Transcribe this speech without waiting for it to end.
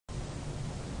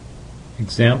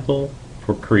Example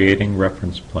for creating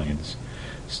reference planes.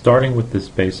 Starting with this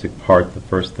basic part, the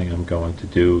first thing I'm going to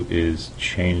do is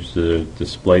change the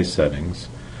display settings.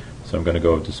 So I'm going to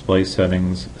go with Display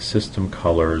Settings, System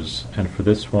Colors, and for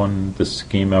this one, the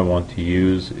scheme I want to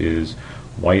use is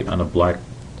white on a black,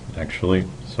 I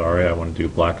want to do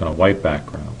black on a white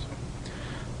background.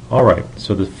 Alright,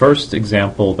 so the first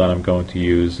example that I'm going to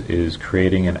use is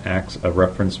creating a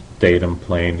reference datum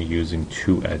plane using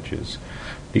two edges.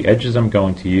 The edges I'm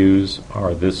going to use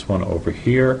are this one over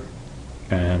here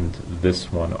and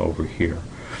this one over here.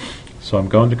 So I'm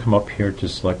going to come up here to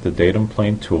select the datum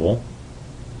plane tool.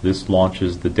 This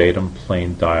launches the datum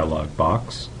plane dialog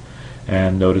box,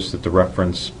 and notice that the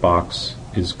reference box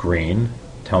is green,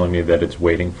 telling me that it's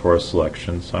waiting for a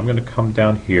selection. So I'm going to come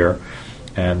down here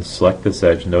and select this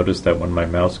edge. Notice that when my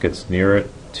mouse gets near it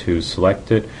to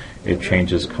select it, it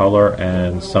changes color,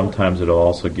 and sometimes it'll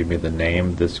also give me the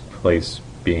name, this place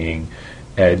being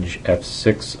edge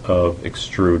F6 of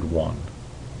extrude 1.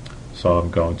 So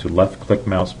I'm going to left click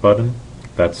mouse button,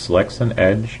 that selects an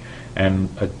edge, and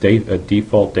a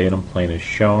default datum plane is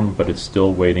shown, but it's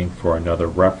still waiting for another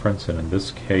reference, and in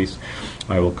this case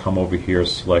I will come over here,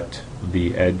 select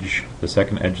the edge, the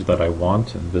second edge that I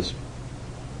want, and this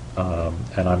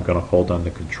and I'm going to hold on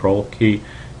the control key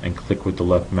and click with the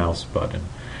left mouse button,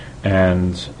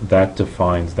 and that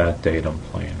defines that datum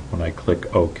plane. When I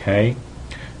click OK,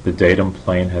 the datum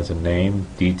plane has a name,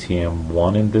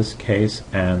 DTM1 in this case,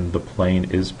 and the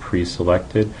plane is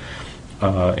pre-selected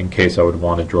in case I would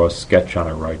want to draw a sketch on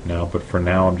it right now, but for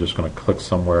now I'm just going to click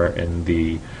somewhere in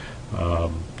the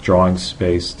drawing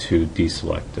space to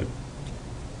deselect it.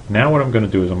 Now what I'm going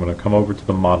to do is I'm going to come over to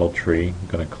the model tree, I'm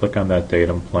going to click on that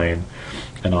datum plane,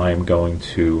 and I am going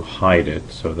to hide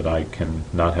it so that I can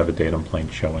not have a datum plane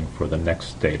showing for the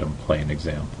next datum plane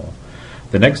example.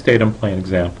 The next datum plane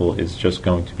example is just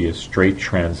going to be a straight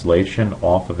translation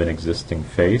off of an existing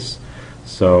face.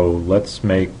 So let's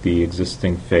make the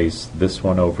existing face this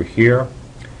one over here.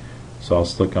 So I'll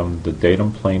click on the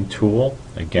datum plane tool.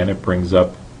 Again, it brings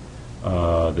up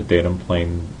the datum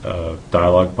plane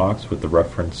dialog box with the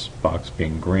reference box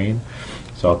being green.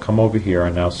 So I'll come over here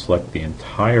and now select the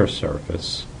entire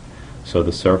surface. So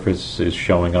the surface is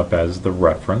showing up as the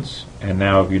reference, and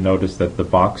now if you notice that the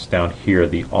box down here,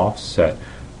 the offset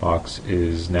box,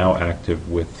 is now active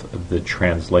with the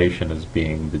translation as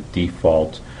being the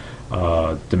default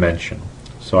dimension.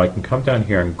 So I can come down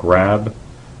here and grab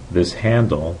this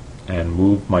handle and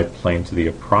move my plane to the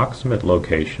approximate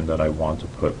location that I want to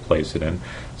place it in.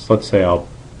 So let's say I'll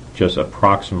just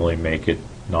approximately make it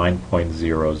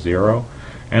 9.00,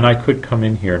 and I could come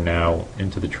in here now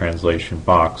into the translation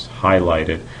box, highlight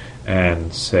it,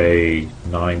 and say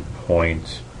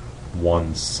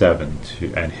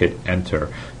 9.17 and hit enter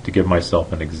to give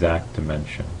myself an exact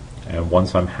dimension. And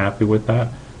once I'm happy with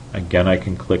that, again I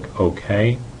can click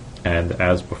OK, and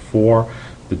as before,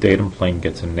 the datum plane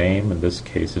gets a name. In this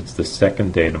case it's the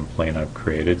second datum plane I've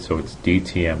created, so it's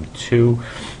DTM2,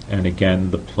 and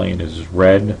again the plane is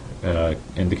red,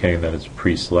 indicating that it's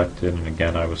pre-selected, and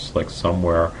again I will select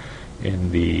somewhere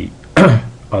in the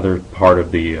other part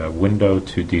of the window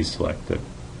to deselect it.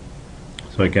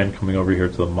 So again, coming over here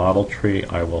to the model tree,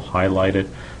 I will highlight it,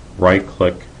 right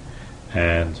click,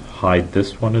 and hide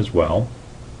this one as well.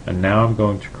 And now I'm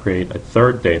going to create a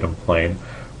third datum plane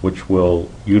which will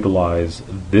utilize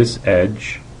this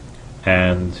edge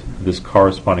and this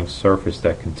corresponding surface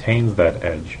that contains that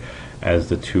edge as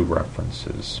the two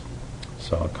references.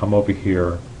 So I'll come over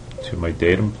here to my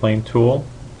datum plane tool.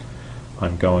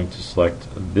 I'm going to select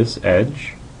this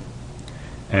edge,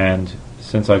 and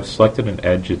since I've selected an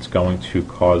edge, it's going to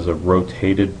cause a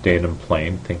rotated datum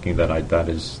plane, thinking that that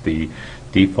is the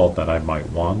default that I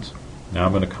might want. Now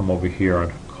I'm going to come over here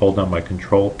and hold down my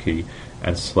control key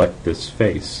and select this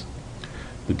face.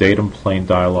 The datum plane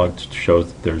dialog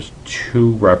shows that there's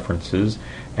two references,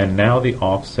 and now the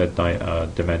offset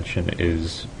dimension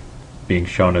is being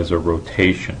shown as a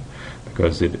rotation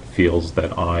because it feels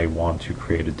that I want to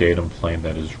create a datum plane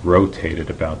that is rotated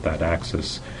about that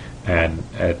axis and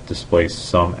displays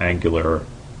some angular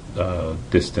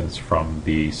distance from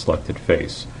the selected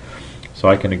face. So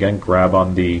I can again grab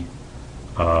on the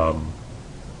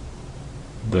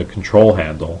control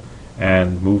handle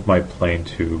and move my plane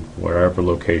to wherever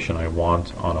location I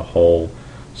want on a whole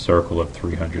circle of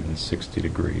 360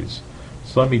 degrees.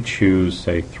 So let me choose,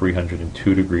 say,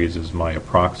 302 degrees as my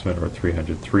approximate, or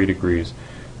 303 degrees,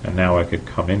 and now I could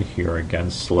come in here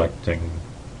again selecting,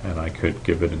 and I could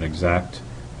give it an exact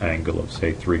angle of,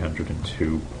 say,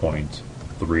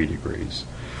 302.3 degrees.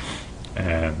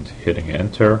 And hitting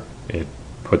enter, it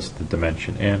puts the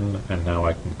dimension in, and now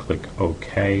I can click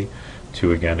OK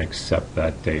to again accept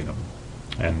that datum.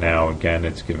 And now again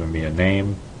it's given me a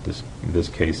name, in this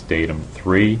case datum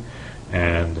 3,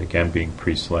 and again being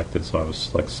pre-selected, so I will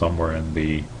select somewhere in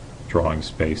the drawing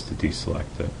space to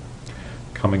deselect it.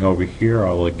 Coming over here,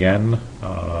 I'll again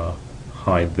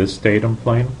hide this datum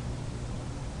plane,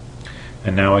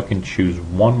 and now I can choose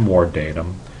one more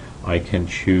datum. I can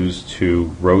choose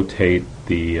to rotate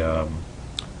the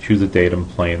choose a datum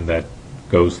plane that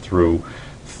goes through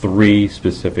 3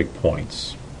 specific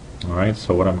points. Alright,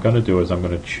 so what I'm going to do is I'm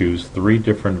going to choose 3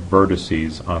 different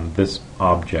vertices on this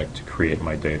object to create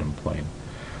my datum plane.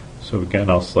 So again,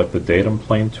 I'll select the datum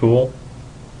plane tool,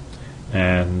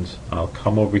 and I'll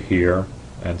come over here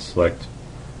and select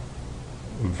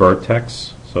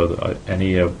vertex. So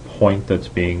any point that's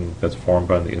formed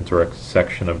by the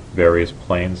intersection of various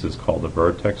planes is called a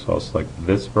vertex. So I'll select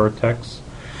this vertex.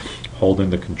 Holding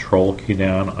the control key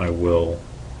down, I will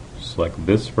select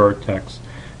this vertex,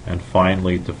 and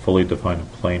finally, to fully define a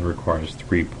plane requires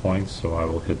 3 points, so I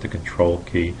will hit the control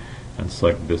key and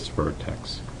select this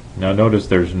vertex. Now notice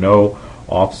there's no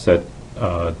offset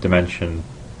dimension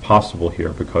possible here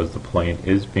because the plane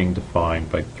is being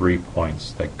defined by 3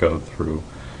 points that go through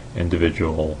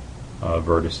individual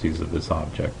vertices of this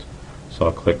object. So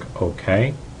I'll click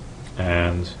OK,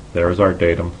 and there's our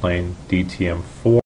datum plane DTM4.